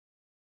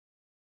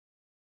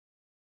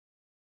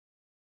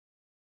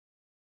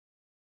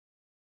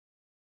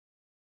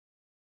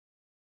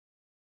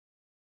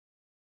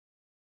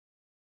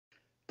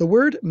The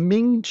word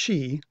Ming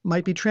Qi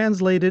might be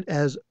translated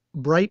as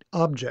bright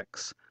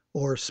objects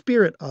or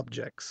spirit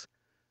objects,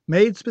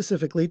 made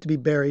specifically to be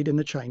buried in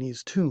a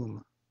Chinese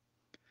tomb.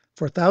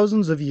 For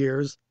thousands of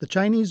years, the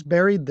Chinese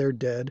buried their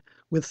dead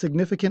with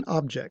significant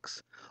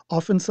objects,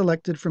 often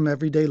selected from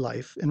everyday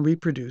life and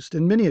reproduced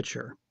in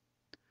miniature.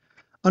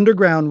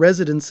 Underground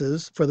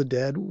residences for the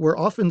dead were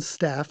often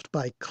staffed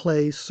by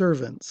clay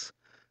servants,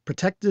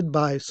 protected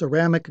by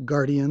ceramic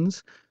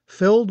guardians,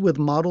 filled with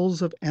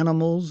models of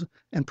animals,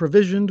 and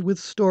provisioned with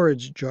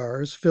storage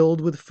jars filled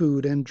with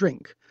food and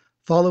drink,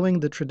 following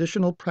the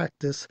traditional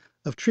practice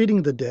of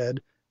treating the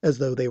dead as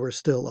though they were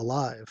still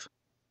alive.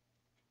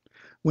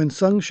 When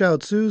Sung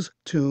Shaozu's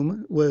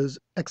tomb was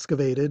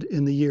excavated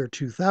in the year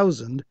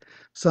 2000,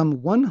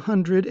 some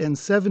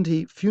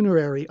 170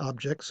 funerary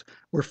objects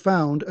were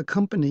found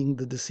accompanying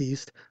the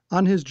deceased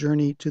on his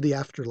journey to the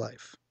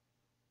afterlife.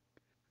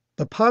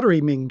 The pottery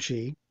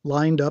Mingqi,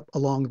 lined up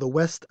along the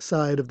west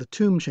side of the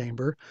tomb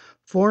chamber,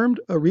 formed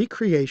a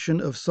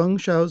recreation of Sung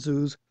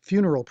Shaozu's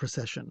funeral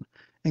procession,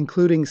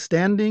 including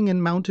standing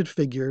and mounted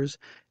figures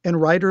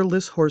and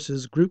riderless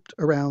horses grouped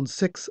around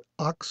 6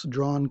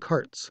 ox-drawn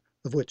carts,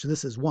 of which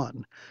this is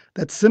one,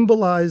 that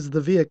symbolize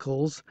the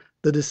vehicles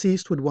the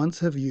deceased would once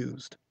have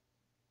used.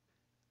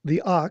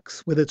 The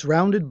ox, with its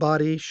rounded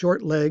body,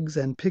 short legs,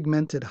 and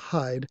pigmented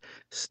hide,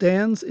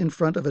 stands in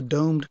front of a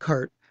domed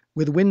cart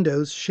with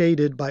windows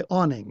shaded by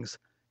awnings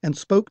and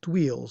spoked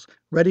wheels,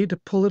 ready to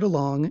pull it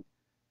along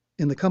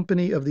in the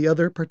company of the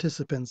other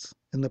participants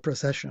in the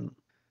procession.